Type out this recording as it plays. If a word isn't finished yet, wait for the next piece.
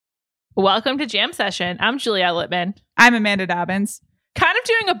Welcome to Jam Session. I'm Juliette Littman. I'm Amanda Dobbins. Kind of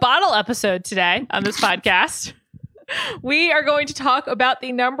doing a bottle episode today on this podcast. We are going to talk about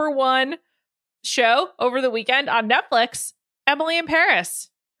the number one show over the weekend on Netflix, Emily in Paris.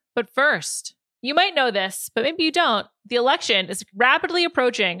 But first, you might know this, but maybe you don't. The election is rapidly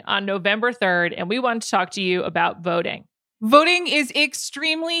approaching on November 3rd, and we want to talk to you about voting. Voting is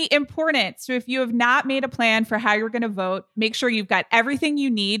extremely important. So if you have not made a plan for how you're going to vote, make sure you've got everything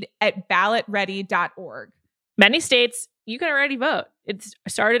you need at ballotready.org. Many states, you can already vote. It's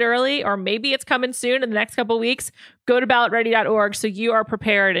started early, or maybe it's coming soon in the next couple of weeks. Go to ballotready.org so you are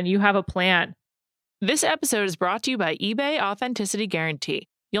prepared and you have a plan. This episode is brought to you by eBay Authenticity Guarantee.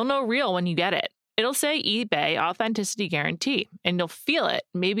 You'll know real when you get it. It'll say eBay Authenticity Guarantee, and you'll feel it.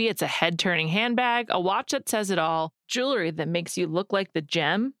 Maybe it's a head-turning handbag, a watch that says it all, jewelry that makes you look like the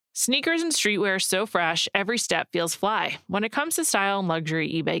gem, sneakers and streetwear so fresh, every step feels fly. When it comes to style and luxury,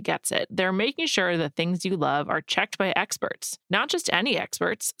 eBay gets it. They're making sure the things you love are checked by experts. Not just any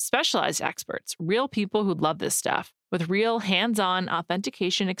experts, specialized experts, real people who love this stuff, with real hands-on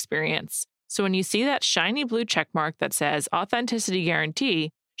authentication experience. So when you see that shiny blue checkmark that says Authenticity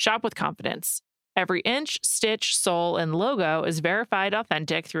Guarantee, shop with confidence. Every inch, stitch, sole, and logo is verified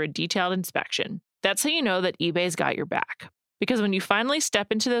authentic through a detailed inspection. That's how you know that eBay's got your back. Because when you finally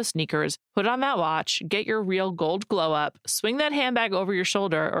step into those sneakers, put on that watch, get your real gold glow up, swing that handbag over your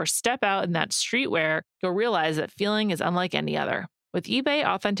shoulder, or step out in that streetwear, you'll realize that feeling is unlike any other. With eBay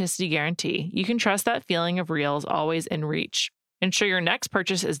Authenticity Guarantee, you can trust that feeling of real is always in reach. Ensure your next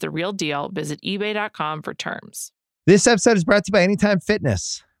purchase is the real deal. Visit ebay.com for terms. This episode is brought to you by Anytime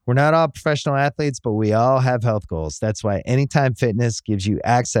Fitness. We're not all professional athletes, but we all have health goals. That's why Anytime Fitness gives you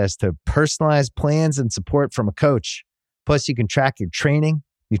access to personalized plans and support from a coach. Plus, you can track your training,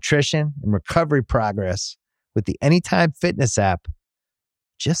 nutrition, and recovery progress with the Anytime Fitness app,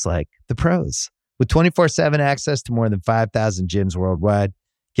 just like the pros. With 24/7 access to more than 5,000 gyms worldwide,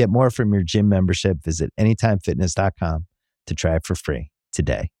 get more from your gym membership. Visit anytimefitness.com to try it for free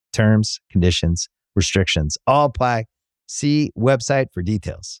today. Terms, conditions, restrictions all apply. See website for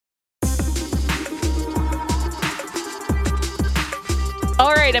details.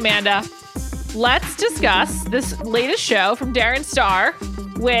 All right, Amanda, let's discuss this latest show from Darren Star,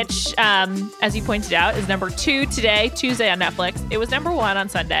 which, as you pointed out, is number 2 today, Tuesday on Netflix. It was number 1 on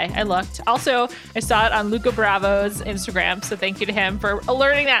Sunday. I looked. Also, I saw it on Luca Bravo's Instagram, so thank you to him for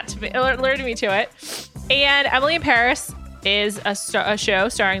alerting me to it. And Emily in Paris is a show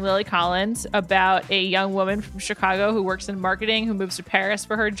starring Lily Collins about a young woman from Chicago who works in marketing who moves to Paris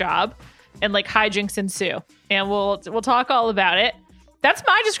for her job, and like hijinks ensue. And we'll talk all about it. That's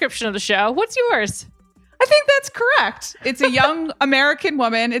my description of the show. What's yours? I think that's correct. It's a young American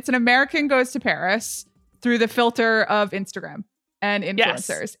woman. It's an American goes to Paris through the filter of Instagram and influencers.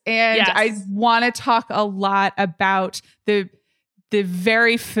 Yes. And Yes. I want to talk a lot about the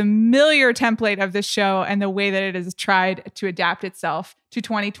very familiar template of this show and the way that it has tried to adapt itself to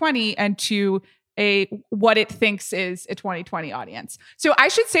 2020 and to what it thinks is a 2020 audience. So I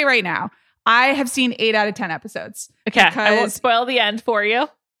should say right now, I have seen 8 out of 10 episodes. Okay, I won't spoil the end for you.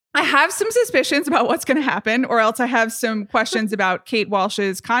 I have some suspicions about what's going to happen, or else I have some questions about Kate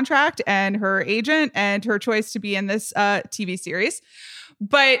Walsh's contract and her agent and her choice to be in this TV series.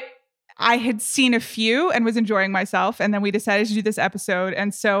 But I had seen a few and was enjoying myself. And then we decided to do this episode.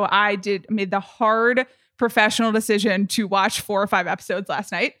 And so I made the hard professional decision to watch 4 or 5 episodes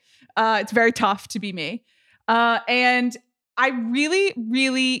last night. It's very tough to be me. And I really,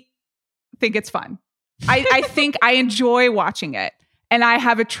 really think it's fun. I think I enjoy watching it. And I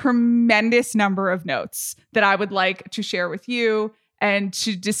have a tremendous number of notes that I would like to share with you and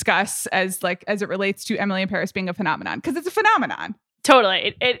to discuss as it relates to Emily in Paris being a phenomenon, because it's a phenomenon.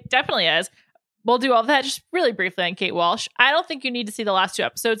 Totally. It definitely is. We'll do all of that just really briefly on Kate Walsh. I don't think you need to see the last 2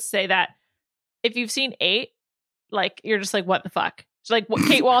 episodes to say that if you've seen 8, like, you're just like, what the fuck? So, like,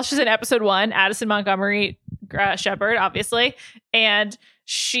 Kate Walsh is in episode 1, Addison Montgomery Shepherd, obviously. And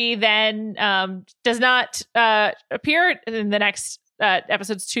she then does not appear in the next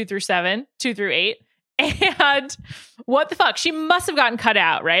episodes 2 through 8. And what the fuck? She must have gotten cut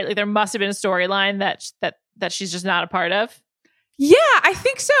out, right? Like, there must have been a storyline that she's just not a part of. Yeah, I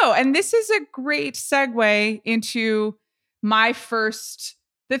think so. And this is a great segue into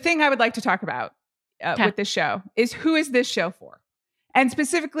the thing I would like to talk about with this show is, who is this show for? And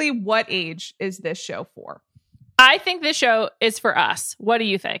specifically, what age is this show for? I think this show is for us. What do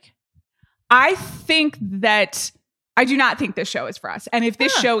you think? I do not think this show is for us. And if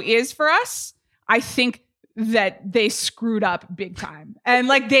this show is for us, I think that they screwed up big time. And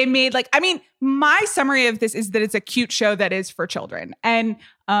like, they made my summary of this is that it's a cute show that is for children. And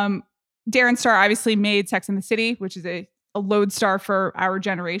Darren Star obviously made Sex and the City, which is a lodestar for our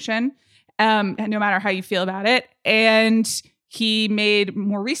generation, no matter how you feel about it. And he made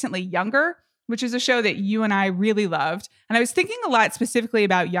more recently Younger, which is a show that you and I really loved. And I was thinking a lot specifically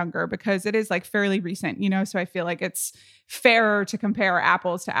about Younger because it is like fairly recent, so I feel like it's fairer to compare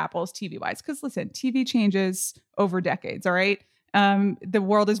apples to apples TV-wise. Because listen, TV changes over decades, all right? The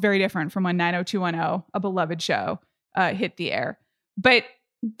world is very different from when 90210, a beloved show, hit the air. But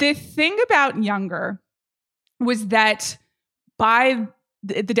the thing about Younger was that by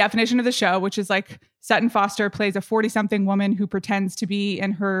the definition of the show, which is like Sutton Foster plays a 40-something woman who pretends to be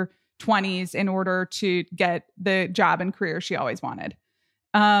in her 20s in order to get the job and career she always wanted.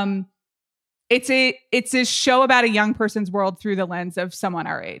 It's a show about a young person's world through the lens of someone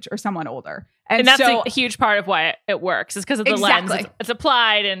our age or someone older. And that's a huge part of why it works, is because of the lens it's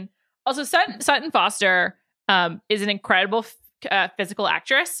applied. And also Sutton Foster is an incredible physical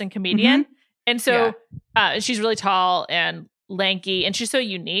actress and comedian. Mm-hmm. And so she's really tall and lanky, and she's so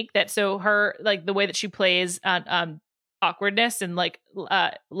unique that her, like, the way that she plays awkwardness and like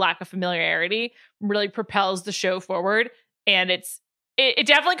lack of familiarity really propels the show forward. And it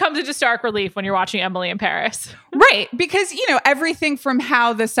definitely comes into stark relief when you're watching Emily in Paris. Right. Because, everything from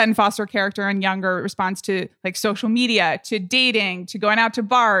how the Sutton Foster character in Younger responds to like social media, to dating, to going out to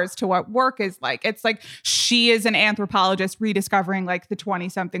bars, to what work is like. It's like she is an anthropologist rediscovering like the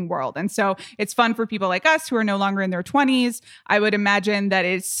 20-something world. And so it's fun for people like us who are no longer in their 20s. I would imagine that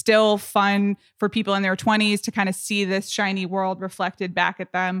it's still fun for people in their 20s to kind of see this shiny world reflected back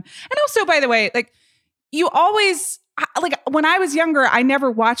at them. And also, by the way, like, you always... like when I was younger, I never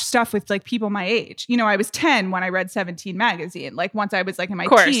watched stuff with like people my age. I was 10 when I read 17 magazine. Like once I was like in my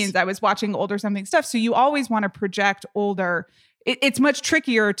teens, I was watching older something stuff. So you always want to project older. It's much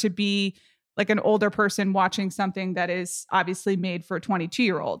trickier to be like an older person watching something that is obviously made for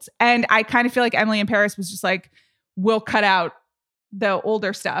 22-year-olds. And I kind of feel like Emily in Paris was just like, we'll cut out the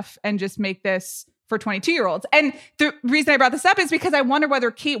older stuff and just make this for 22-year-olds. And the reason I brought this up is because I wonder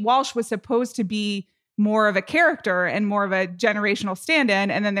whether Kate Walsh was supposed to be more of a character and more of a generational stand-in,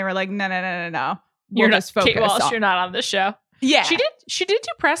 and then they were like, no. You're just focused. Kate Walsh, you're not on this show. Yeah, she did do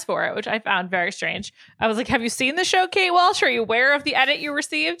press for it, which I found very strange. I was like, have you seen the show, Kate Walsh? Are you aware of the edit you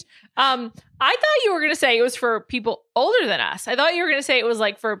received? I thought you were going to say it was for people older than us. I thought you were going to say it was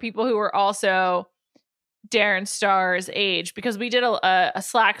like for people who were also Darren Star's age, because we did a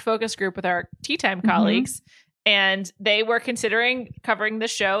Slack focus group with our Tea Time colleagues, and they were considering covering the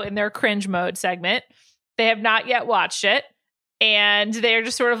show in their cringe mode segment. They have not yet watched it, and they're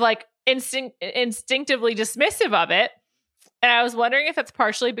just sort of like instinctively dismissive of it. And I was wondering if that's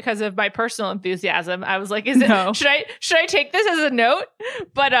partially because of my personal enthusiasm. I was like, should I take this as a note?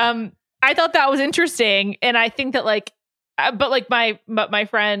 But I thought that was interesting, and I think that my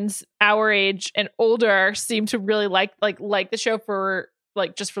friends our age and older seem to really like the show for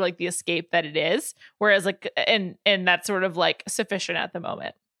like just for like the escape that it is, whereas like and that's sort of like sufficient at the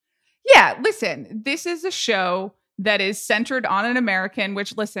moment. Yeah, listen, this is a show that is centered on an American,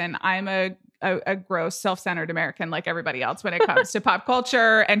 which, listen, I'm a gross, self-centered American like everybody else when it comes to pop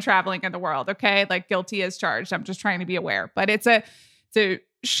culture and traveling in the world, okay? Like, guilty as charged. I'm just trying to be aware. But it's a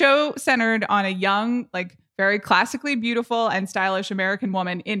show centered on a young, like, very classically beautiful and stylish American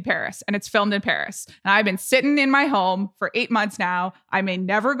woman in Paris. And it's filmed in Paris. And I've been sitting in my home for 8 months now. I may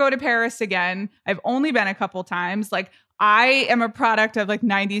never go to Paris again. I've only been a couple times. Like, I am a product of like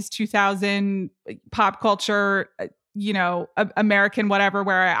 90s, 2000 pop culture, American whatever,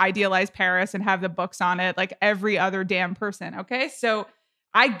 where I idealize Paris and have the books on it like every other damn person. Okay. So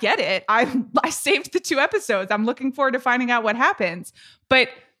I get it. I saved the 2 episodes. I'm looking forward to finding out what happens. But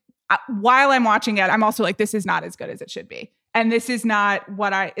while I'm watching it, I'm also like, this is not as good as it should be. And this is not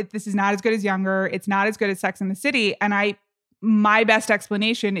this is not as good as Younger. It's not as good as Sex and the City. And my best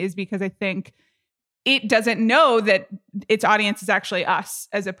explanation is because I think it doesn't know that its audience is actually us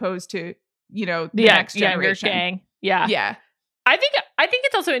as opposed to, the next generation. Gang. Yeah. Yeah. I think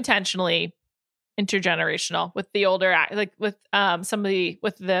it's also intentionally intergenerational with the older, like with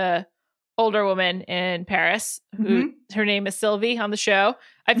with the older woman in Paris who her name is Sylvie on the show.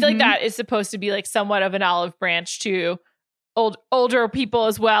 I feel like that is supposed to be like somewhat of an olive branch to older people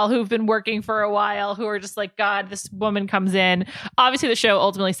as well who've been working for a while, who are just like, God, this woman comes in. Obviously, the show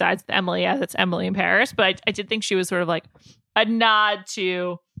ultimately sides with Emily as it's Emily in Paris, but I did think she was sort of like a nod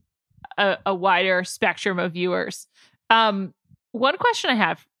to a wider spectrum of viewers. One question I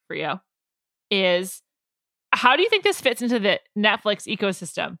have for you is, how do you think this fits into the Netflix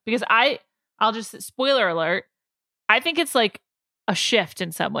ecosystem? Because I'll just, spoiler alert, I think it's like a shift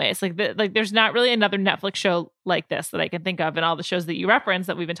in some ways. Like there's not really another Netflix show like this that I can think of, and all the shows that you referenced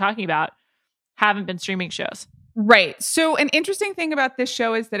that we've been talking about haven't been streaming shows. Right. So an interesting thing about this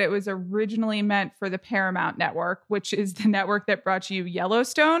show is that it was originally meant for the Paramount Network, which is the network that brought you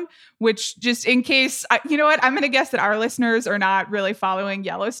Yellowstone, which, just in case, you know what, I'm going to guess that our listeners are not really following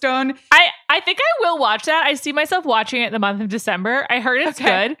Yellowstone. I think I will watch that. I see myself watching it in the month of December. I heard it's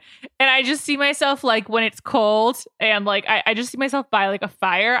good. And I just see myself like when it's cold and like, I just see myself by like a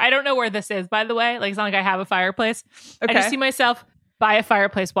fire. I don't know where this is, by the way. Like, it's not like I have a fireplace. I just see myself by a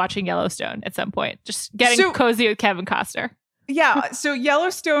fireplace watching Yellowstone at some point, just getting cozy with Kevin Costner. Yeah. So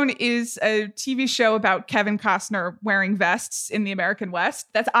Yellowstone is a TV show about Kevin Costner wearing vests in the American West.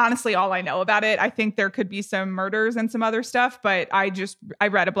 That's honestly all I know about it. I think there could be some murders and some other stuff, but I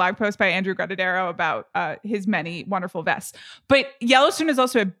read a blog post by Andrew Gruttadaro about his many wonderful vests. But Yellowstone is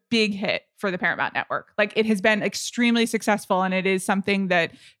also a big hit for the Paramount Network. Like, it has been extremely successful, and it is something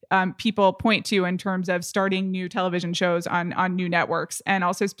that people point to in terms of starting new television shows on new networks, and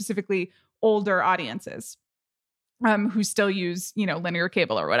also specifically older audiences who still use, linear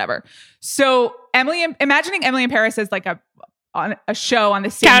cable or whatever. So imagining Emily in Paris as like on a show on the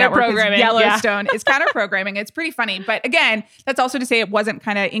same network as Yellowstone is counter programming. It's pretty funny. But again, that's also to say it wasn't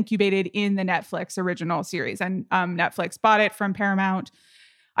kind of incubated in the Netflix original series, and Netflix bought it from Paramount,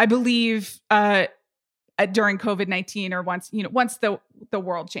 I believe, during COVID-19, or once the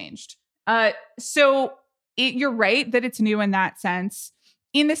world changed. So you're right that it's new in that sense.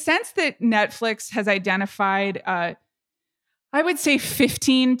 In the sense that Netflix has identified, I would say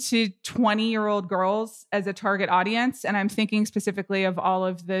 15 to 20-year-old girls as a target audience. And I'm thinking specifically of all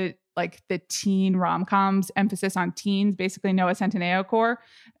of the teen rom-coms, emphasis on teens, basically Noah Centineo core.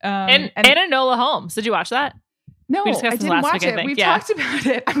 And Enola Holmes. Did you watch that? No, I didn't watch it. We've talked about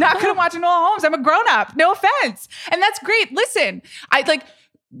it. I'm not going to watch Enola Holmes. I'm a grown-up. No offense. And that's great. Listen,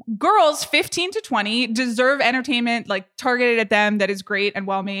 girls 15 to 20 deserve entertainment targeted at them that is great and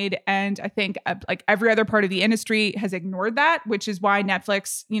well made. And I think every other part of the industry has ignored that, which is why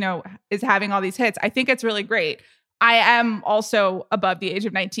Netflix, is having all these hits. I think it's really great. I am also above the age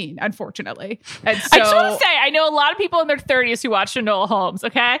of 19, unfortunately. And so, I just want to say, I know a lot of people in their 30s who watch Enola Holmes.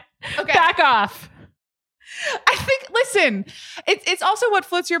 Okay. Back off. I think, listen, it's also what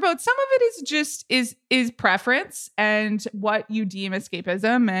floats your boat. Some of it is just is preference and what you deem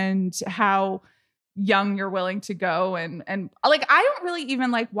escapism and how young you're willing to go. And I don't really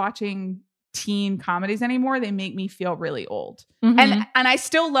even like watching teen comedies anymore. They make me feel really old. Mm-hmm. And I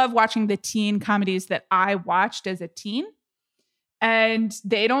still love watching the teen comedies that I watched as a teen. And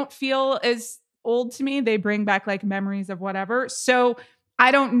they don't feel as old to me. They bring back memories of whatever. So I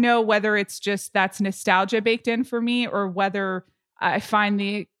don't know whether it's just that's nostalgia baked in for me, or whether I find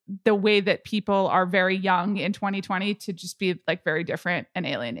the way that people are very young in 2020 to just be very different and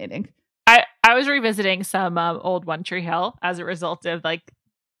alienating. I was revisiting some old One Tree Hill as a result of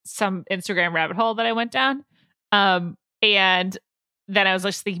some Instagram rabbit hole that I went down. And then I was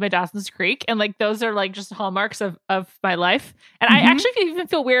just thinking about Dawson's Creek, and those are just hallmarks of my life. And I actually even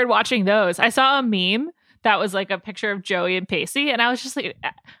feel weird watching those. I saw a meme that was a picture of Joey and Pacey. And I was just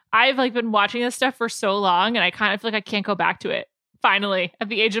I've been watching this stuff for so long, and I kind of feel I can't go back to it. Finally, at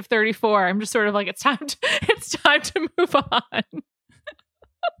the age of 34, I'm just sort of it's time to move on.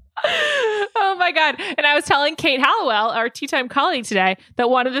 Oh my God. And I was telling Kate Hallowell, our Tea Time colleague today, that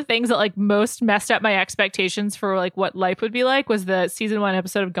one of the things that most messed up my expectations for what life would be was the season 1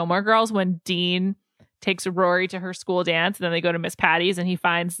 episode of Gilmore Girls, when Dean takes Rory to her school dance, and then they go to Miss Patty's, and he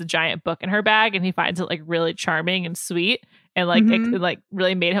finds the giant book in her bag, and he finds it really charming and sweet, and it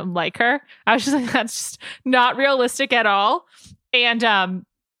really made him like her. I was just that's just not realistic at all. And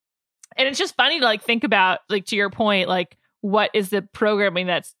it's just funny to think about, to your point, what is the programming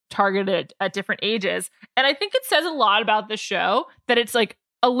that's targeted at different ages. And I think it says a lot about the show that it's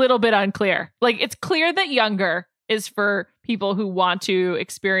a little bit unclear. It's clear that younger is for people who want to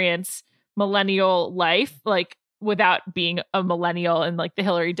experience millennial life, without being a millennial in the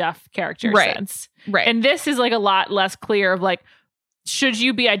Hilary Duff character sense. Right. And this is a lot less clear of should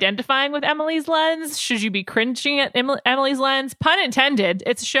you be identifying with Emily's lens? Should you be cringing at Emily's lens? Pun intended.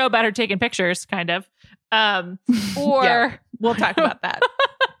 It's a show about her taking pictures, kind of. Or yeah, we'll talk about that.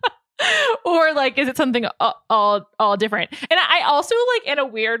 Or is it something all different? And I also in a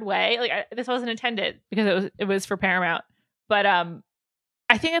weird way, this wasn't intended because it was for Paramount, but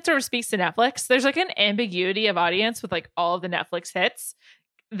I think it sort of speaks to Netflix. There's an ambiguity of audience with all of the Netflix hits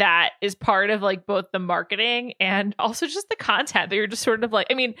that is part of both the marketing and also just the content that you're just sort of I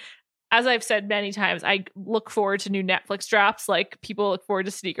mean, as I've said many times, I look forward to new Netflix drops like people look forward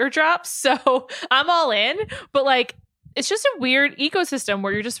to sneaker drops. So I'm all in. But it's just a weird ecosystem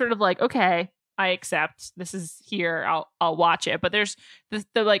where you're just sort of like, okay, I accept this is here. I'll watch it. But there's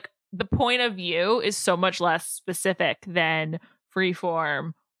the point of view is so much less specific than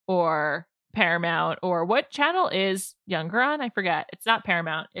Freeform or Paramount, or what channel is Younger on? I forget. It's not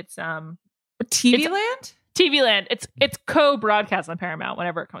Paramount. It's TV Land? TV Land. It's co-broadcast on Paramount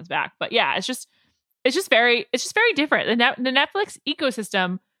whenever it comes back. But yeah, it's just very different. The Netflix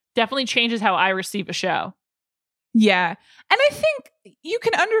ecosystem definitely changes how I receive a show. Yeah. And I think you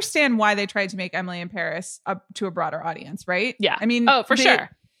can understand why they tried to make Emily in Paris up to a broader audience, right? Yeah. I mean, for sure.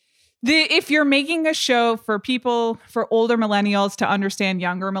 If you're making a show for older millennials to understand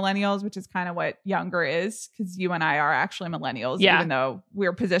younger millennials, which is kind of what Younger is, because you and I are actually millennials, even though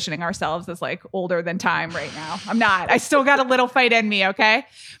we're positioning ourselves as like older than time right now. I'm not. I still got a little fight in me, okay?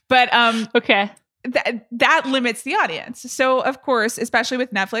 But okay. That limits the audience. So of course, especially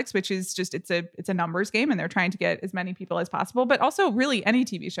with Netflix, which is just it's a numbers game, and they're trying to get as many people as possible, but also really any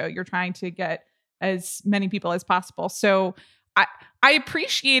TV show, you're trying to get as many people as possible. So I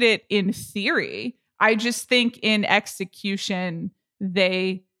appreciate it in theory. I just think in execution,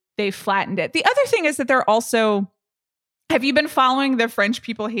 they flattened it. The other thing is that they're also, have you been following the French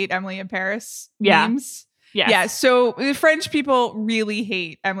people hate Emily in Paris memes? Yes. Yeah. So the French people really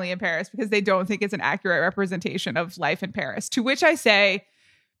hate Emily in Paris because they don't think it's an accurate representation of life in Paris, to which I say,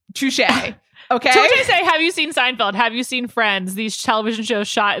 touche. Okay. To which I say, have you seen Seinfeld? Have you seen Friends? These television shows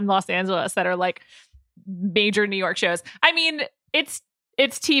shot in Los Angeles that are like major New York shows. I mean, it's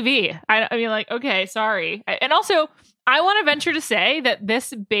TV. I mean, like, okay, sorry. And also, I want to venture to say that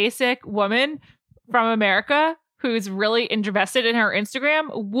this basic woman from America who's really invested in her Instagram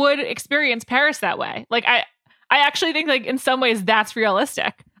would experience Paris that way. Like, I actually think, like, in some ways that's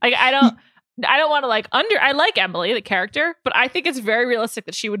realistic. Like, I don't want to like I like Emily, the character, but I think it's very realistic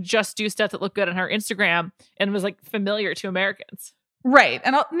that she would just do stuff that looked good on her Instagram and was like familiar to Americans. Right.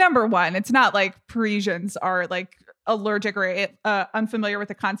 And number one, it's not like Parisians are like allergic or unfamiliar with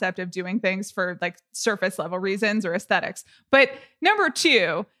the concept of doing things for like surface level reasons or aesthetics. But number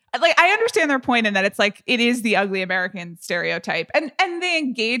two, like, I understand their point in that it's like, it is the ugly American stereotype. And they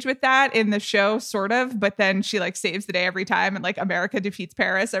engage with that in the show, sort of, but then she like saves the day every time. And like America defeats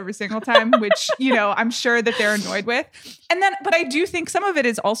Paris every single time, which, you know, I'm sure that they're annoyed with. And then, but I do think some of it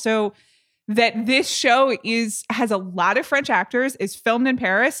is also that this show has a lot of French actors, is filmed in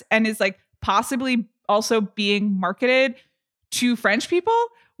Paris, and is like possibly also being marketed to French people,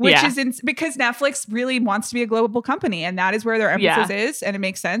 which is because Netflix really wants to be a global company, and that is where their emphasis is. And it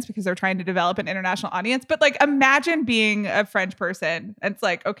makes sense because they're trying to develop an international audience. But like, imagine being a French person and it's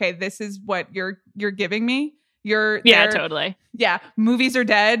like, okay, this is what you're giving me. Totally. Yeah. Movies are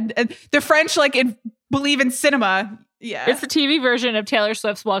dead. And the French believe in cinema. Yeah. It's the TV version of Taylor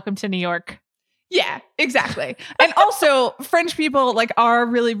Swift's Welcome to New York. Yeah, exactly. And also, French people like are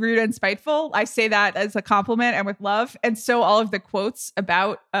really rude and spiteful. I say that as a compliment and with love. And so all of the quotes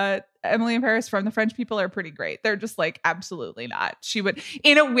about Emily in Paris from the French people are pretty great. They're just like, absolutely not. She would,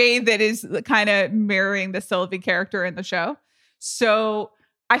 in a way that is kind of mirroring the Sylvie character in the show. So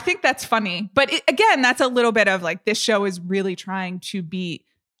I think that's funny. But again, that's a little bit of like, this show is really trying to be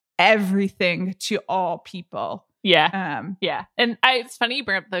everything to all people. Yeah. Yeah. And it's funny you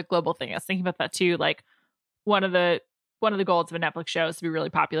bring up the global thing. I was thinking about that too. Like, one of the goals of a Netflix show is to be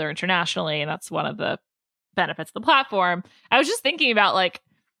really popular internationally. And that's one of the benefits of the platform. I was just thinking about like,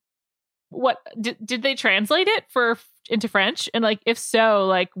 what did they translate it into French? And like, if so,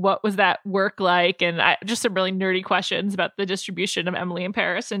 like, what was that work like? And just some really nerdy questions about the distribution of Emily in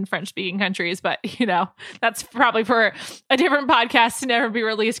Paris in French speaking countries. But, you know, that's probably for a different podcast to never be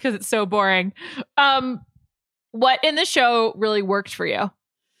released because it's so boring. What in the show really worked for you?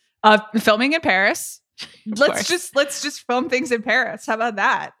 Filming in Paris. Let's just film things in Paris. How about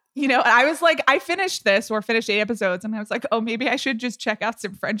that? You know, I was like, I finished 8 episodes, and I was like, oh, maybe I should just check out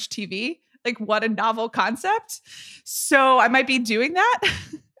some French TV. Like, what a novel concept. So I might be doing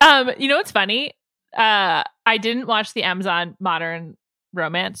that. You know what's funny? I didn't watch the Amazon Modern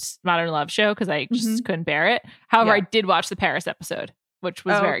Love show because I just couldn't bear it. However, I did watch the Paris episode, which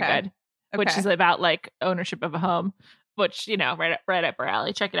was very good. Which is about like ownership of a home, which, you know, right up our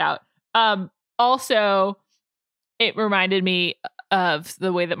alley. Check it out. Also, it reminded me of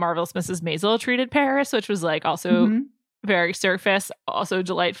the way that Marvelous Mrs. Maisel treated Paris, which was like also very surface, also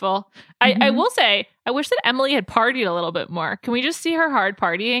delightful. I will say, I wish that Emily had partied a little bit more. Can we just see her hard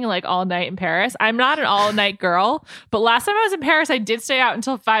partying like all night in Paris? I'm not an all night girl, but last time I was in Paris, I did stay out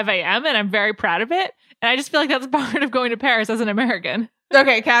until 5 a.m. and I'm very proud of it. And I just feel like that's part of going to Paris as an American.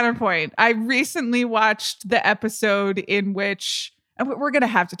 Okay, counterpoint. I recently watched the episode in which we're going to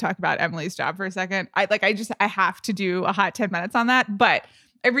have to talk about Emily's job for a second. I have to do a hot 10 minutes on that. But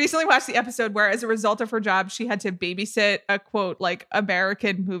I recently watched the episode where, as a result of her job, she had to babysit a quote, like,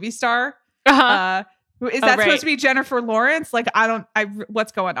 American movie star. Uh-huh. Is that supposed to be Jennifer Lawrence? Like,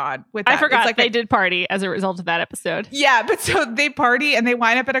 what's going on with that? I forgot like they did party as a result of that episode. Yeah, but so they party and they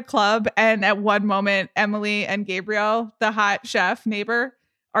wind up at a club. And at one moment, Emily and Gabriel, the hot chef neighbor,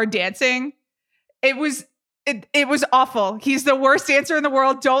 are dancing. It was awful. He's the worst dancer in the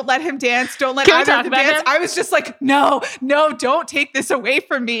world. Don't let him dance. Don't let either of them dance. Him? I was just like, no, don't take this away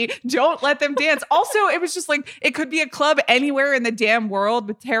from me. Don't let them dance. Also, it was just like, it could be a club anywhere in the damn world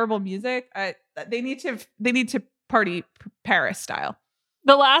with terrible music. They need to party Paris style.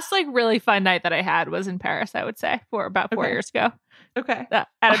 The last like really fun night that I had was in Paris, I would say, for about 4 years ago. Okay. At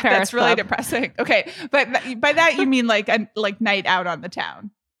a Paris That's really club. depressing. Okay. But by that, you mean like a night out on the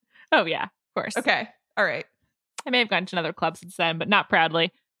town. Oh, yeah, of course. Okay. All right. I may have gone to another club since then, but not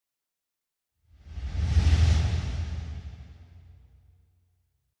proudly.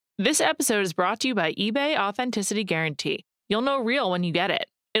 This episode is brought to you by eBay Authenticity Guarantee. You'll know real when you get it.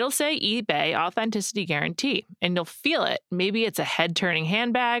 It'll say eBay Authenticity Guarantee, and you'll feel it. Maybe it's a head-turning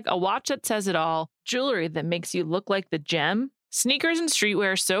handbag, a watch that says it all, jewelry that makes you look like the gem. Sneakers and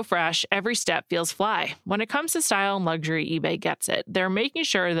streetwear so fresh, every step feels fly. When it comes to style and luxury, eBay gets it. They're making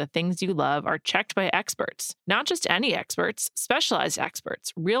sure the things you love are checked by experts. Not just any experts, specialized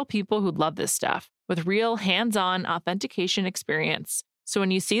experts, real people who love this stuff, with real hands-on authentication experience. So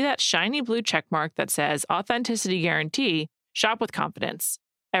when you see that shiny blue checkmark that says Authenticity Guarantee, shop with confidence.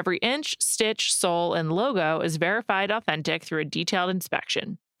 Every inch, stitch, sole, and logo is verified authentic through a detailed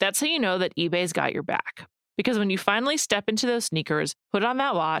inspection. That's how you know that eBay's got your back. Because when you finally step into those sneakers, put on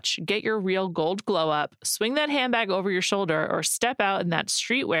that watch, get your real gold glow up, swing that handbag over your shoulder, or step out in that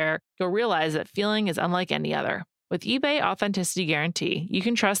streetwear, you'll realize that feeling is unlike any other. With eBay Authenticity Guarantee, you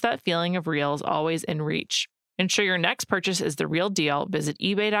can trust that feeling of real is always in reach. Ensure your next purchase is the real deal. Visit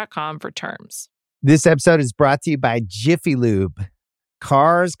ebay.com for terms. This episode is brought to you by Jiffy Lube.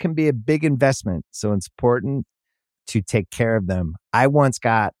 Cars can be a big investment, so it's important to take care of them. I once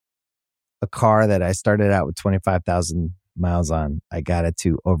got a car that I started out with 25,000 miles on. I got it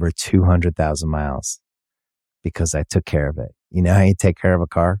to over 200,000 miles because I took care of it. You know how you take care of a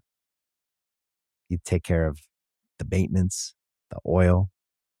car? You take care of the maintenance, the oil,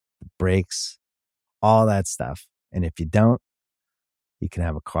 the brakes, all that stuff. And if you don't, you can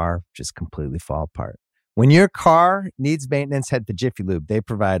have a car just completely fall apart. When your car needs maintenance, head to Jiffy Lube. They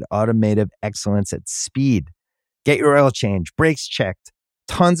provide automotive excellence at speed. Get your oil change, brakes checked,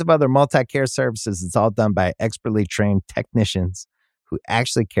 tons of other multi-care services. It's all done by expertly trained technicians who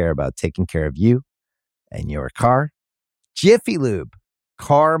actually care about taking care of you and your car. Jiffy Lube,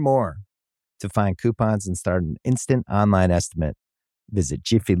 car more. To find coupons and start an instant online estimate, visit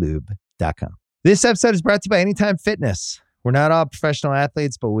jiffylube.com. This episode is brought to you by Anytime Fitness. We're not all professional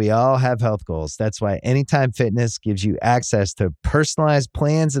athletes, but we all have health goals. That's why Anytime Fitness gives you access to personalized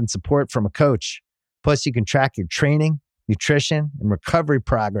plans and support from a coach. Plus, you can track your training, nutrition, and recovery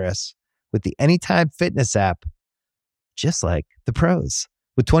progress with the Anytime Fitness app, just like the pros.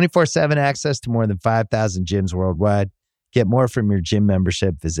 With 24/7 access to more than 5,000 gyms worldwide, get more from your gym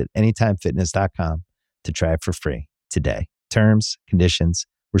membership. Visit anytimefitness.com to try it for free today. Terms, conditions,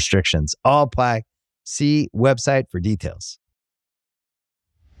 restrictions all apply. See website for details.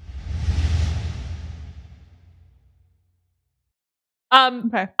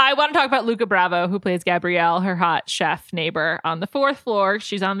 Okay. I want to talk about Luca Bravo, who plays Gabrielle, her hot chef neighbor on the 4th floor.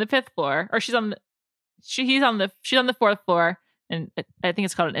 She's on the 5th floor, or she's on the 4th floor, and I think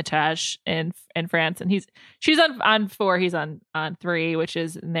it's called an etage in France. And she's on 4, he's on 3, which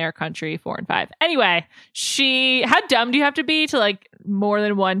is in their country 4 and 5. Anyway, how dumb do you have to be to like more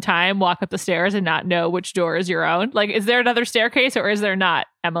than one time walk up the stairs and not know which door is your own? Like, is there another staircase or is there not,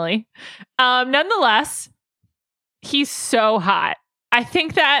 Emily? Nonetheless, he's so hot. I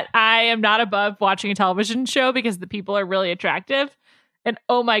think that I am not above watching a television show because the people are really attractive. And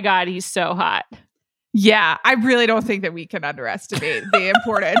oh my God, he's so hot. Yeah, I really don't think that we can underestimate the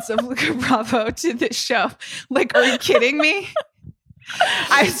importance of Luca Bravo to this show. Like, are you kidding me?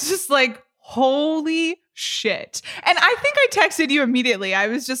 I was just like, holy shit. And I think I texted you immediately. I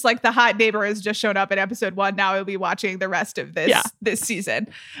was just like, the hot neighbor has just shown up in episode 1. Now I'll be watching the rest of this season.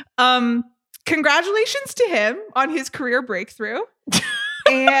 Congratulations to him on his career breakthrough,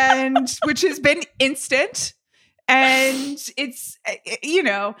 and which has been instant. And it's,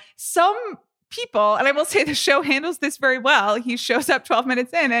 some people, and I will say the show handles this very well. He shows up 12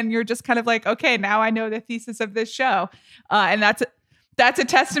 minutes in and you're just kind of like, okay, now I know the thesis of this show. And that's a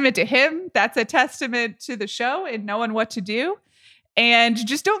testament to him. That's a testament to the show and knowing what to do. And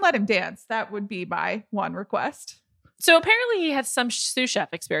just don't let him dance. That would be my one request. So apparently he had some sous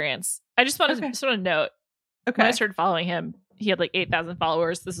chef experience. I just want to note. Okay. When I started following him, he had like 8,000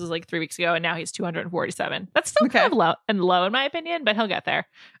 followers. This was like 3 weeks ago, and now he's 247. That's still kind of low in my opinion, but he'll get there.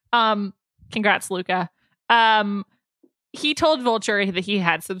 Congrats, Luca. He told Vulture that he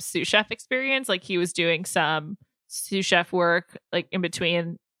had some sous chef experience. Like he was doing some sous chef work like in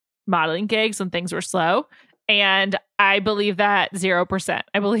between modeling gigs when things were slow. And I believe that 0%.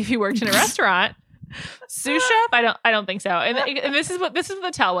 I believe he worked in a restaurant. Sous chef? I don't think so. And this is what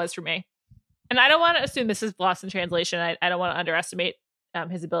the tell was for me. And I don't want to assume this is lost in translation. I don't want to underestimate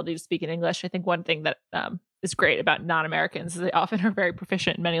his ability to speak in English. I think one thing that is great about non-Americans is they often are very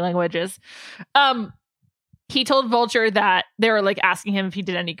proficient in many languages. He told Vulture that they were like asking him if he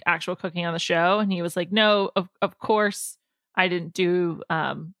did any actual cooking on the show. And he was like, no, of course I didn't do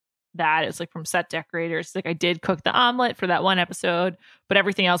that. It was like from set decorators. Like I did cook the omelet for that one episode, but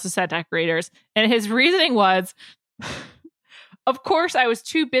everything else was set decorators. And his reasoning was, of course I was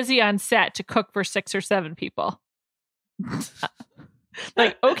too busy on set to cook for 6 or 7 people.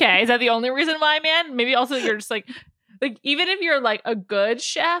 Like, okay, is that the only reason why, man? Maybe also you're just like even if you're like a good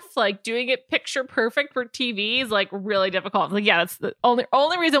chef, like doing it picture perfect for TV is like really difficult. Like, yeah, that's the only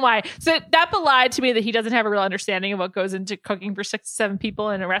reason why. So that belied to me that he doesn't have a real understanding of what goes into cooking for 6 to 7 people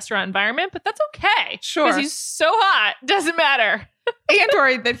in a restaurant environment. But that's okay. Sure. Because he's so hot. Doesn't matter. And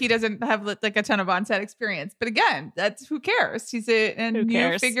or that he doesn't have like a ton of on-set experience. But again, that's who cares? He's a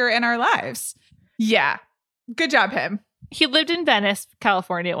new figure in our lives. Yeah. Good job, him. He lived in Venice,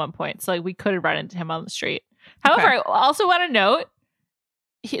 California at one point. So like we could have run into him on the street. However, I also want to note,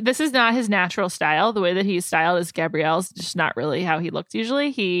 this is not his natural style. The way that he's styled is Gabrielle's just not really how he looks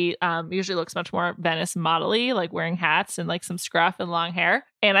usually. He usually looks much more Venice model-y, like wearing hats and like some scruff and long hair.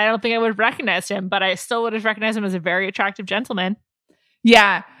 And I don't think I would have recognized him, but I still would have recognized him as a very attractive gentleman.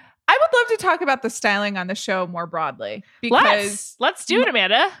 Yeah. I would love to talk about the styling on the show more broadly. Because Let's do it,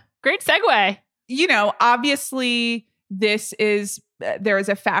 Amanda. Great segue. You know, obviously there is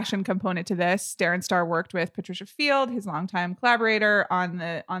a fashion component to this. Darren Star worked with Patricia Field, his longtime collaborator, on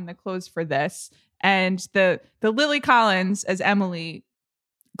the clothes for this. And the Lily Collins as Emily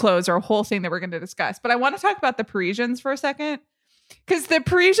clothes are a whole thing that we're going to discuss. But I want to talk about the Parisians for a second. Because the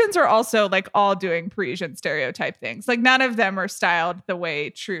Parisians are also like all doing Parisian stereotype things. Like none of them are styled the way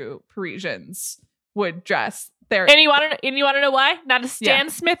true Parisians would dress. And you want to know why? Not a Stan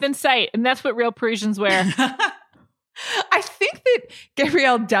Smith in sight. And that's what real Parisians wear. I think that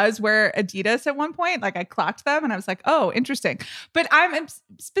Gabrielle does wear Adidas at one point. Like I clocked them and I was like, oh, interesting. But I'm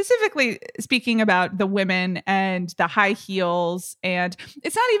specifically speaking about the women and the high heels. And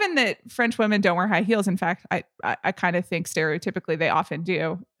it's not even that French women don't wear high heels. In fact, I kind of think stereotypically they often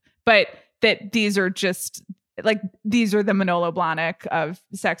do. But that these are just like, these are the Manolo Blahnik of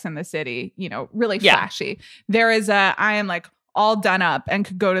Sex and the City, you know, really flashy. There is I am like all done up and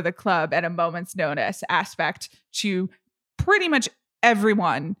could go to the club at a moment's notice aspect to pretty much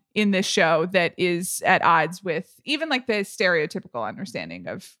everyone in this show that is at odds with even like the stereotypical understanding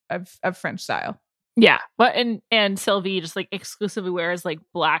of French style. Yeah. But and Sylvie just like exclusively wears like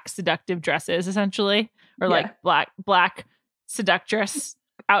black seductive dresses essentially, or like black seductress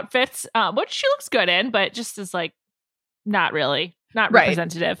outfits, which she looks good in, but just is like not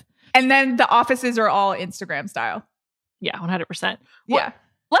representative. And then the offices are all Instagram style. Yeah, 100%. Yeah.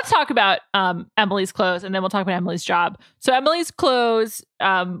 Let's talk about Emily's clothes, and then we'll talk about Emily's job. So Emily's clothes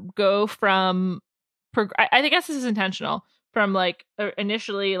go from, I guess this is intentional, from like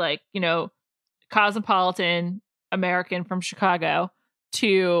initially like, you know, cosmopolitan American from Chicago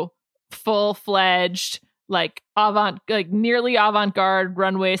to full-fledged like nearly avant-garde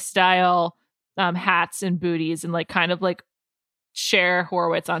runway style hats and booties and like kind of like Cher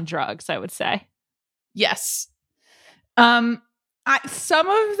Horowitz on drugs, I would say. Yes. Some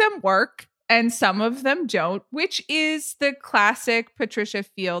of them work and some of them don't, which is the classic Patricia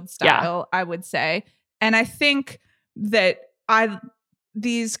Field style, I would say. And I think that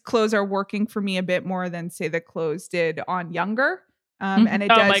these clothes are working for me a bit more than say the clothes did on Younger. And it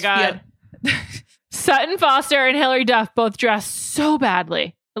does my God. Sutton Foster and Hilary Duff both dress so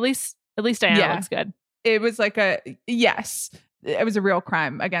badly. At least Diana looks good. It was like it was a real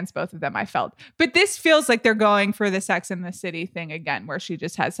crime against both of them, I felt. But this feels like they're going for the Sex and the City thing again, where she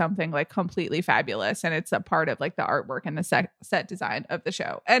just has something like completely fabulous. And it's a part of like the artwork and the set design of the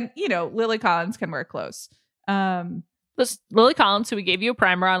show. And, you know, Lily Collins can wear clothes. Lily Collins, who we gave you a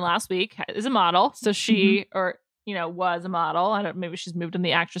primer on last week, is a model. So she, or, you know, was a model. Maybe she's moved in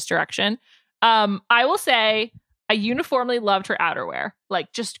the actress direction. I will say, I uniformly loved her outerwear,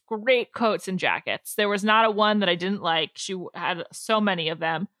 like just great coats and jackets. There was not a one that I didn't like. She had so many of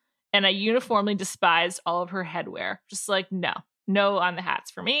them. And I uniformly despised all of her headwear. Just like, no on the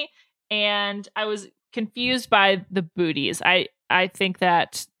hats for me. And I was confused by the booties. I think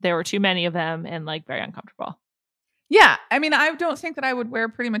that there were too many of them and like very uncomfortable. Yeah. I mean, I don't think that I would wear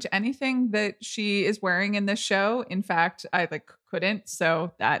pretty much anything that she is wearing in this show. In fact, I like couldn't.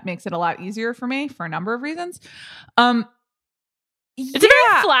 So that makes it a lot easier for me for a number of reasons. It's a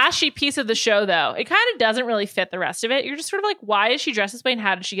very flashy piece of the show, though. It kind of doesn't really fit the rest of it. You're just sort of like, why is she dressed this way and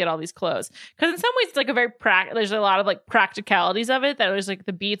how did she get all these clothes? Because in some ways, it's like a very there's a lot of like practicalities of it. That was like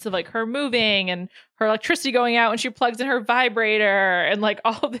the beats of like her moving and her electricity going out when she plugs in her vibrator and like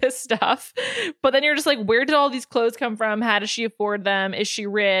all this stuff. But then you're just like, where did all these clothes come from? How does she afford them? Is she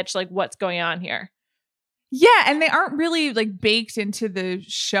rich? Like, what's going on here? Yeah, and they aren't really like baked into the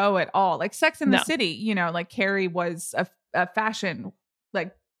show at all. Like Sex and the City, you know, like Carrie was a fashion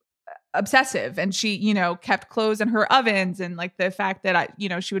like obsessive, and she, you know, kept clothes in her ovens, and like the fact that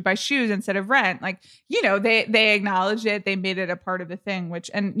she would buy shoes instead of rent. Like, you know, they acknowledged it, they made it a part of the thing,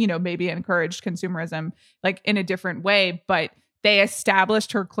 which, and you know, maybe encouraged consumerism like in a different way, but they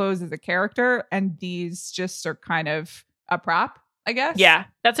established her clothes as a character, and these just are kind of a prop, I guess. Yeah,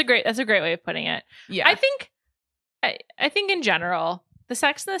 that's a great way of putting it. Yeah, I think in general, the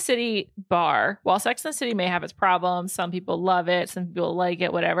Sex and the City bar, while Sex and the City may have its problems, some people love it, some people like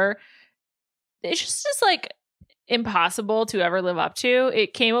it, whatever. It's just like impossible to ever live up to.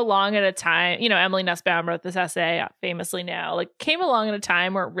 It came along at a time, you know, Emily Nussbaum wrote this essay famously now, like came along at a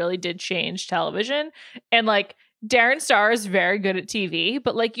time where it really did change television. And like Darren Star is very good at TV,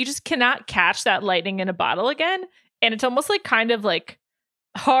 but like you just cannot catch that lightning in a bottle again. And it's almost like kind of like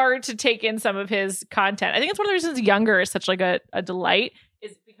hard to take in some of his content. I think it's one of the reasons Younger is such like a delight,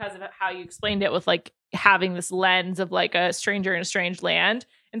 is because of how you explained it with like having this lens of like a stranger in a strange land.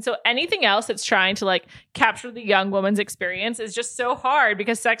 And so anything else that's trying to like capture the young woman's experience is just so hard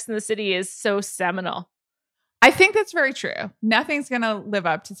because Sex and the City is so seminal. I think that's very true. Nothing's going to live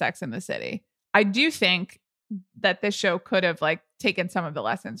up to Sex and the City. I do think that this show could have like taken some of the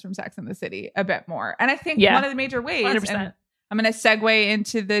lessons from Sex and the City a bit more. And I think one of the major ways, 100%. and I'm going to segue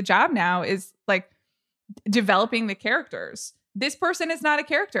into the job now, is like developing the characters. This person is not a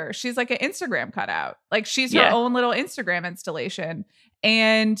character. She's like an Instagram cutout. Like she's her own little Instagram installation.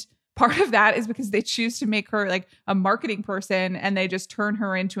 And part of that is because they choose to make her like a marketing person, and they just turn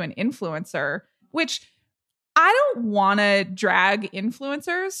her into an influencer, which I don't want to drag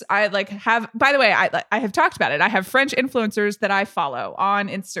influencers. I like have, by the way, I have talked about it. I have French influencers that I follow on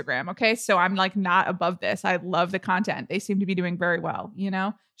Instagram. Okay. So I'm like not above this. I love the content. They seem to be doing very well. You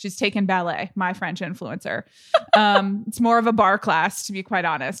know, she's taken ballet, my French influencer. It's more of a bar class, to be quite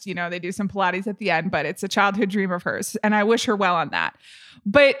honest. You know, they do some Pilates at the end, but it's a childhood dream of hers, and I wish her well on that.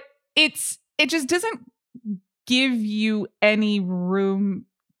 But it just doesn't give you any room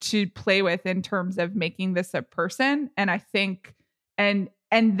to play with in terms of making this a person. And I think, and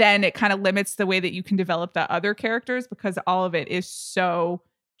then it kind of limits the way that you can develop the other characters, because all of it is so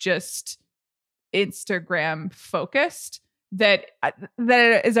just Instagram focused that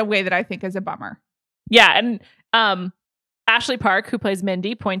is a way that I think is a bummer. Yeah. And Ashley Park, who plays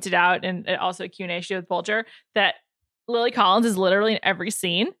Mindy, pointed out, and also a Q&A show with Vulture, that Lily Collins is literally in every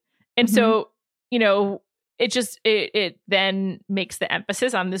scene. And so, you know, it then makes the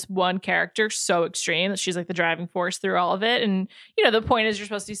emphasis on this one character so extreme that she's like the driving force through all of it. And, you know, the point is you're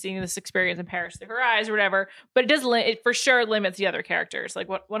supposed to be seeing this experience in Paris through her eyes or whatever, but it for sure limits the other characters, like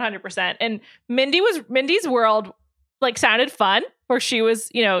 100%. And Mindy's world like sounded fun, where she was,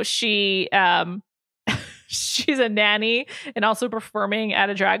 you know, she's a nanny and also performing at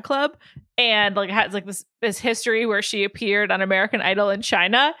a drag club, and like has like this history where she appeared on American Idol in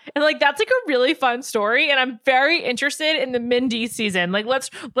China, and like that's like a really fun story, and I'm very interested in the Mindy season. Like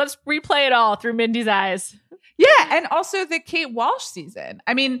let's replay it all through Mindy's eyes. Yeah, and also the Kate Walsh season.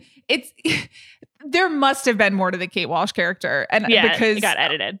 I mean, there must have been more to the Kate Walsh character, and because it got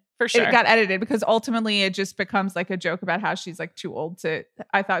edited. For sure. It got edited because ultimately it just becomes like a joke about how she's like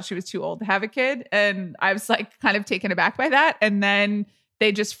I thought she was too old to have a kid. And I was like kind of taken aback by that. And then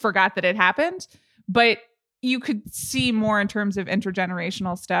they just forgot that it happened. But you could see more in terms of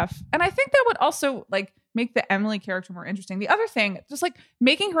intergenerational stuff. And I think that would also like make the Emily character more interesting. The other thing, just like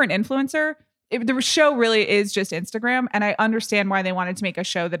making her an influencer the show really is just Instagram. And I understand why they wanted to make a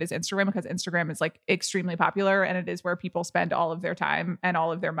show that is Instagram, because Instagram is like extremely popular and it is where people spend all of their time and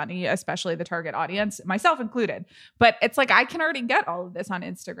all of their money, especially the target audience, myself included. But it's like, I can already get all of this on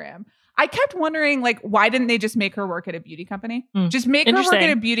Instagram. I kept wondering, like, why didn't they just make her work at a beauty company? Just make her work at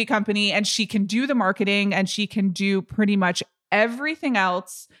a beauty company and she can do the marketing and she can do pretty much everything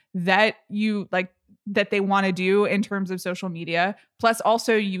else that you like, that they want to do in terms of social media. Plus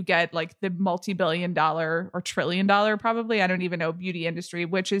also you get like the multi-billion-dollar or trillion-dollar, probably, I don't even know, beauty industry,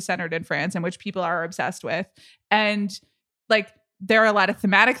 which is centered in France and which people are obsessed with. And like, there are a lot of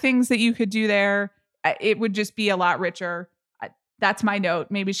thematic things that you could do there. It would just be a lot richer. That's my note.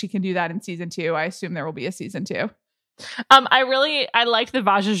 Maybe she can do that in season 2. I assume there will be a season 2. I like the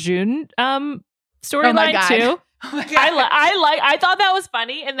Vaja June storyline too. Oh my God. I thought that was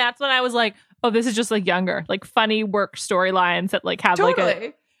funny, and that's when I was like, oh, this is just like younger, like funny work storylines that like have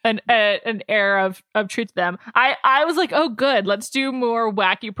like an air of truth to them. I was like, oh, good, let's do more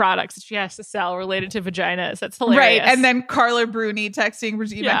wacky products that she has to sell related to vaginas. That's hilarious. Right. And then Carla Bruni texting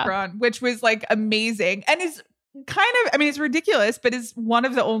Regine Macron, which was like amazing. And is kind of, I mean, it's ridiculous, but is one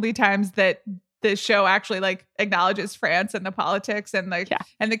of the only times that the show actually like acknowledges France and the politics and like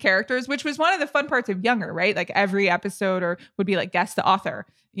and the characters, which was one of the fun parts of Younger, right? Like every episode would be like, guess the author,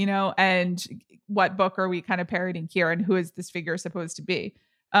 you know, and what book are we kind of parodying here and who is this figure supposed to be?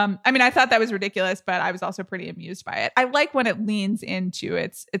 I mean, I thought that was ridiculous, but I was also pretty amused by it. I like when it leans into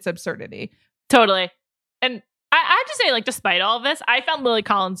its absurdity. Totally. And I have to say, like, despite all of this, I found Lily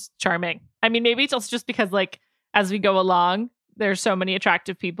Collins charming. I mean, maybe it's also just because like as we go along, there's so many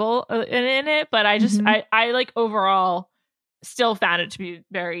attractive people in it, but I just, I like overall still found it to be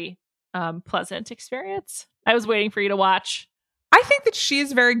very pleasant experience. I was waiting for you to watch. I think that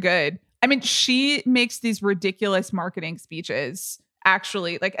she's very good. I mean, she makes these ridiculous marketing speeches.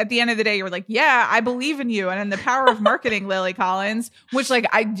 Actually, like at the end of the day, you're like, yeah, I believe in you and in the power of marketing, Lily Collins, which like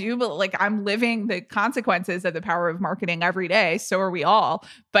I do, but like I'm living the consequences of the power of marketing every day. So are we all.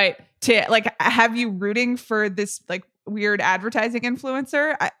 But to like have you rooting for this like weird advertising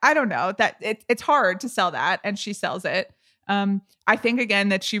influencer, I don't know, that it's hard to sell that, and she sells it. I think again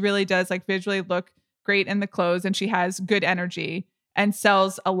that she really does like visually look great in the clothes, and she has good energy and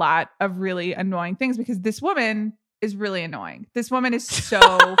sells a lot of really annoying things, because this woman is really annoying. This woman is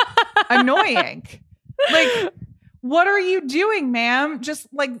so annoying. Like, what are you doing, ma'am? Just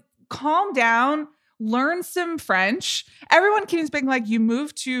like calm down. Learn some French. Everyone keeps being like, you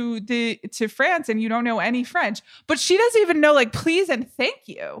moved to France and you don't know any French, but she doesn't even know like please and thank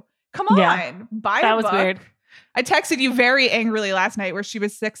you. Come on, buy a book. That was weird. I texted you very angrily last night where she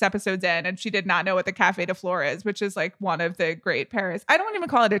was 6 episodes in and she did not know what the Café de Flore is, which is like one of the great Paris. I don't even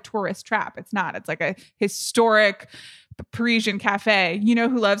call it a tourist trap. It's not. It's like a historic Parisian cafe. You know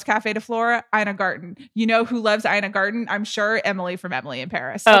who loves Café de Flore? Ina Garten. You know who loves Ina Garten? I'm sure Emily from Emily in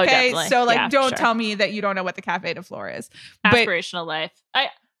Paris. Oh, okay. Definitely. So like, don't tell me that you don't know what the Café de Flore is. Aspirational life. I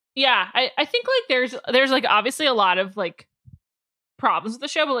think like there's like obviously a lot of like problems with the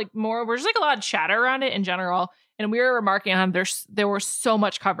show, but like we're just like a lot of chatter around it in general. And we were remarking on there was so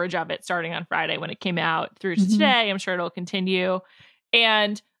much coverage of it starting on Friday when it came out through to today. I'm sure it'll continue.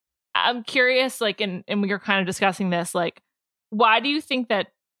 And I'm curious, like, and we were kind of discussing this, like, why do you think that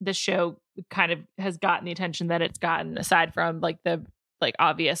the show kind of has gotten the attention that it's gotten, aside from like the like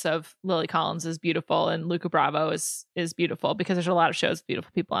obvious of Lily Collins is beautiful and Luca Bravo is beautiful, because there's a lot of shows with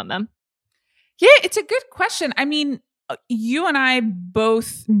beautiful people on them? Yeah, it's a good question. I mean, you and I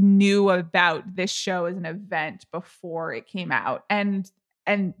both knew about this show as an event before it came out. And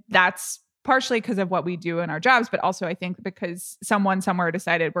that's partially because of what we do in our jobs, but also I think because someone somewhere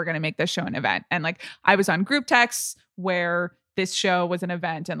decided we're going to make this show an event. And like I was on group texts where this show was an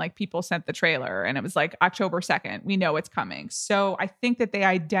event and like people sent the trailer and it was like October 2nd. We know it's coming. So I think that they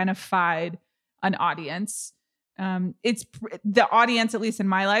identified an audience. It's the audience, at least in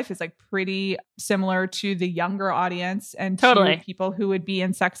my life, is like pretty similar to the younger audience and to people who would be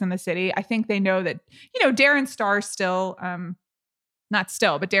in Sex and the City. I think they know that, you know, Darren Star still, not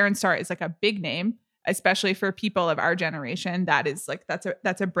still, but Darren Star is like a big name, especially for people of our generation. That is like,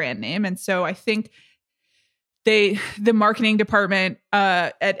 that's a brand name. And so I think the marketing department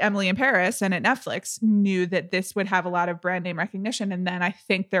at Emily in Paris and at Netflix knew that this would have a lot of brand name recognition. And then I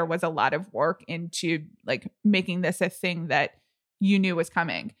think there was a lot of work into like making this a thing that you knew was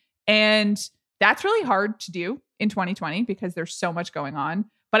coming. And that's really hard to do in 2020 because there's so much going on.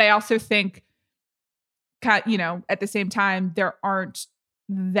 But I also think, you know, at the same time, there aren't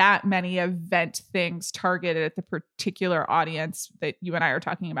that many event things targeted at the particular audience that you and I are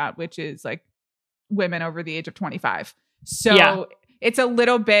talking about, which is like women over the age of 25. So it's a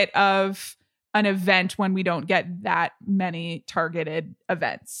little bit of an event when we don't get that many targeted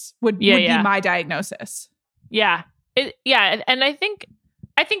events would be my diagnosis. Yeah. And I think,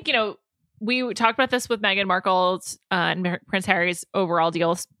 we talked about this with Meghan Markle's and Prince Harry's overall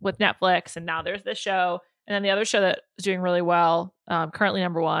deals with Netflix. And now there's this show. And then the other show that is doing really well, currently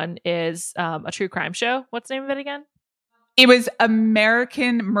number one, is a true crime show. What's the name of it again? It was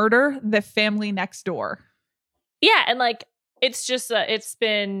American Murder, The Family Next Door. Yeah. And like, it's just, it's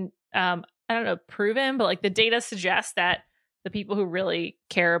been, I don't know, proven, but like the data suggests that the people who really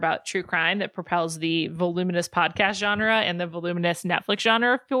care about true crime that propels the voluminous podcast genre and the voluminous Netflix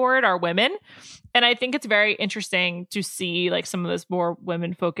genre forward are women. And I think it's very interesting to see like some of this more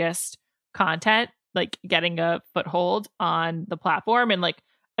women focused content, like getting a foothold on the platform. And like,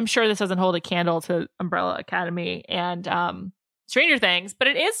 I'm sure this doesn't hold a candle to Umbrella Academy and Stranger Things, but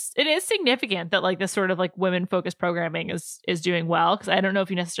it is significant that like this sort of like women focused programming is doing well, because I don't know if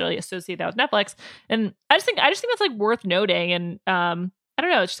you necessarily associate that with Netflix, and I just think that's like worth noting. And I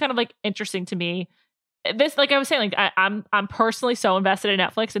don't know, it's just kind of like interesting to me. This, like I was saying, like I'm personally so invested in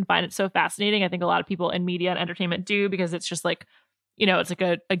Netflix and find it so fascinating. I think a lot of people in media and entertainment do, because it's just like, it's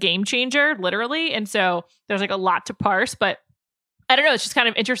like a game changer, literally. And so there's like a lot to parse, but I don't know, it's just kind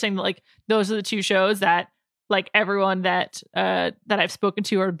of interesting that like those are the two shows that like everyone that I've spoken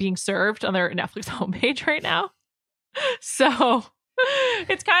to are being served on their Netflix homepage right now. So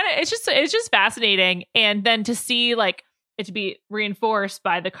it's just fascinating. And then to see like it to be reinforced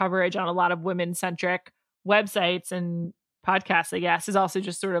by the coverage on a lot of women centric websites and podcasts, I guess, is also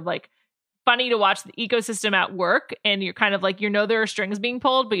just sort of like funny to watch the ecosystem at work. And you're kind of like, there are strings being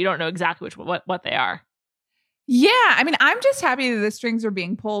pulled, but you don't know exactly what they are. Yeah, I mean, I'm just happy that the strings are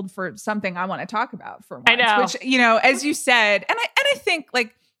being pulled for something I want to talk about for once. I know. Which, as you said, and I think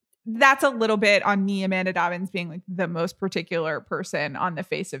like that's a little bit on me, Amanda Dobbins, being like the most particular person on the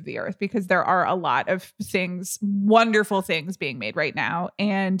face of the earth, because there are a lot of things, wonderful things being made right now.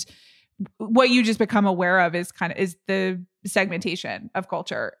 And what you just become aware of is the segmentation of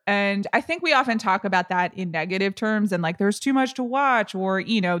culture. And I think we often talk about that in negative terms and like, there's too much to watch, or,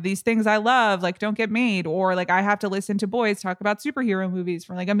 these things I love, like don't get made, or like I have to listen to boys talk about superhero movies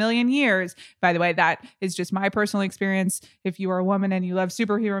for like a million years. By the way, that is just my personal experience. If you are a woman and you love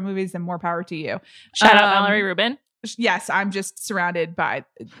superhero movies, then more power to you. Shout out Mallory Rubin. Yes. I'm just surrounded by,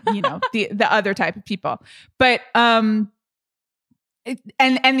 the other type of people, but,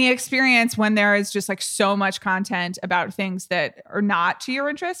 and the experience when there is just like so much content about things that are not to your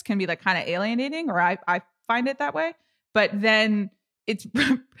interest can be like kind of alienating, or I find it that way. But then it's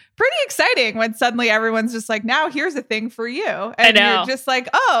pretty exciting when suddenly everyone's just like, now here's a thing for you. And you're just like,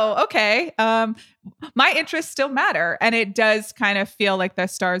 oh, okay. My interests still matter. And it does kind of feel like the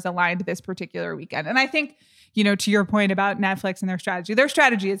stars aligned this particular weekend. And I think, to your point about Netflix and their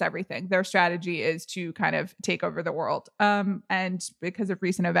strategy is everything. Their strategy is to kind of take over the world. And because of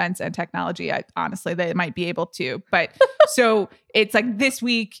recent events and technology, honestly, they might be able to. But so it's like this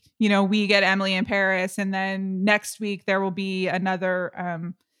week, we get Emily in Paris. And then next week there will be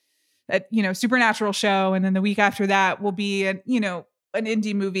another, supernatural show. And then the week after that will be, an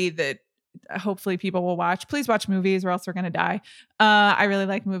indie movie that hopefully people will watch. Please watch movies or else we're going to die. I really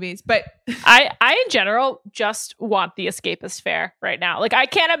like movies, but I in general just want the escapist fare right now. Like I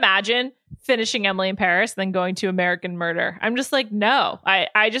can't imagine finishing Emily in Paris, then going to American Murder. I'm just like, no, I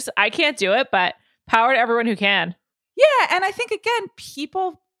can't do it, but power to everyone who can. Yeah. And I think again,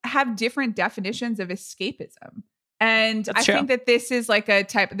 people have different definitions of escapism. And I think that this is like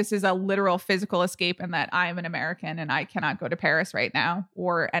this is a literal physical escape, and that I'm an American and I cannot go to Paris right now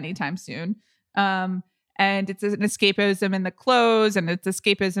or anytime soon. And it's an escapism in the clothes, and it's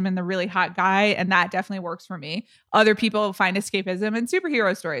escapism in the really hot guy. And that definitely works for me. Other people find escapism in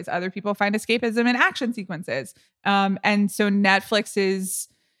superhero stories. Other people find escapism in action sequences. And so Netflix's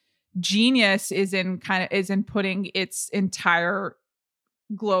genius is in putting its entire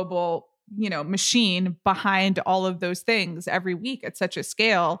global machine behind all of those things every week at such a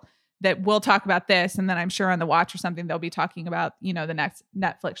scale that we'll talk about this. And then I'm sure on The Watch or something, they'll be talking about, the next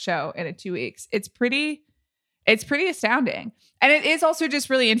Netflix show in 2 weeks. It's pretty astounding. And it is also just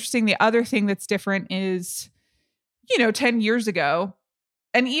really interesting. The other thing that's different is, 10 years ago,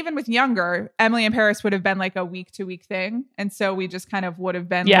 and even with younger, Emily in Paris would have been like a week-to-week thing. And so we just kind of would have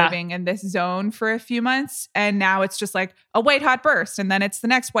been living in this zone for a few months. And now it's just like a white hot burst. And then it's the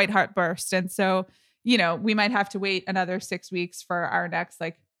next white hot burst. And so, we might have to wait another 6 weeks for our next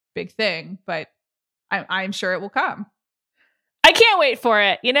like big thing, but I'm sure it will come. I can't wait for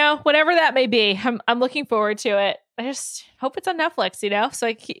it. Whatever that may be, I'm looking forward to it. I just hope it's on Netflix, so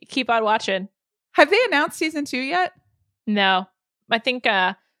I keep on watching. Have they announced season 2 yet? No. I think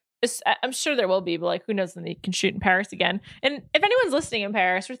I'm sure there will be, but like, who knows when they can shoot in Paris again. And if anyone's listening in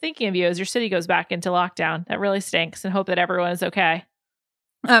Paris, we're thinking of you as your city goes back into lockdown. That really stinks, and hope that everyone is okay.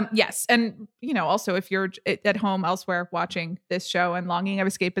 Yes. And, also if you're at home elsewhere watching this show and longing of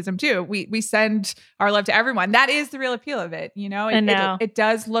escapism too, we send our love to everyone. That is the real appeal of it. It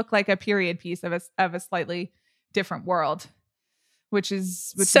does look like a period piece of a slightly different world, which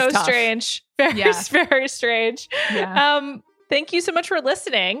is so tough. Strange. Very strange. Yeah. Thank you so much for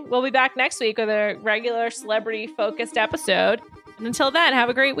listening. We'll be back next week with a regular celebrity focused episode. And until then, have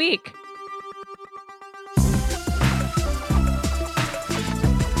a great week.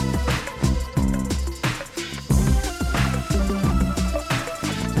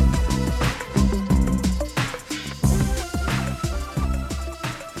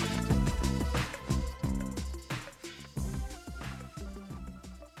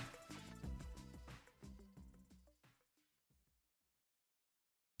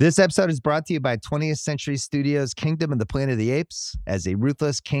 This episode is brought to you by 20th Century Studios' Kingdom of the Planet of the Apes. As a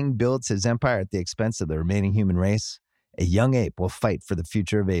ruthless king builds his empire at the expense of the remaining human race, a young ape will fight for the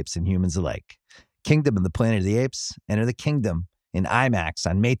future of apes and humans alike. Kingdom of the Planet of the Apes. Enter the kingdom in IMAX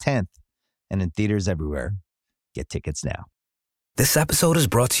on May 10th and in theaters everywhere. Get tickets now. This episode is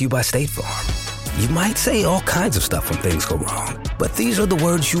brought to you by State Farm. You might say all kinds of stuff when things go wrong, but these are the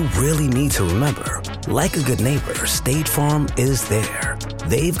words you really need to remember. Like a good neighbor, State Farm is there.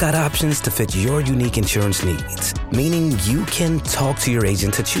 They've got options to fit your unique insurance needs, meaning you can talk to your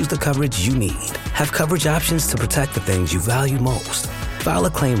agent to choose the coverage you need, have coverage options to protect the things you value most, file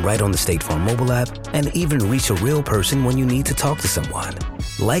a claim right on the State Farm mobile app, and even reach a real person when you need to talk to someone.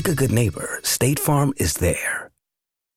 Like a good neighbor, State Farm is there.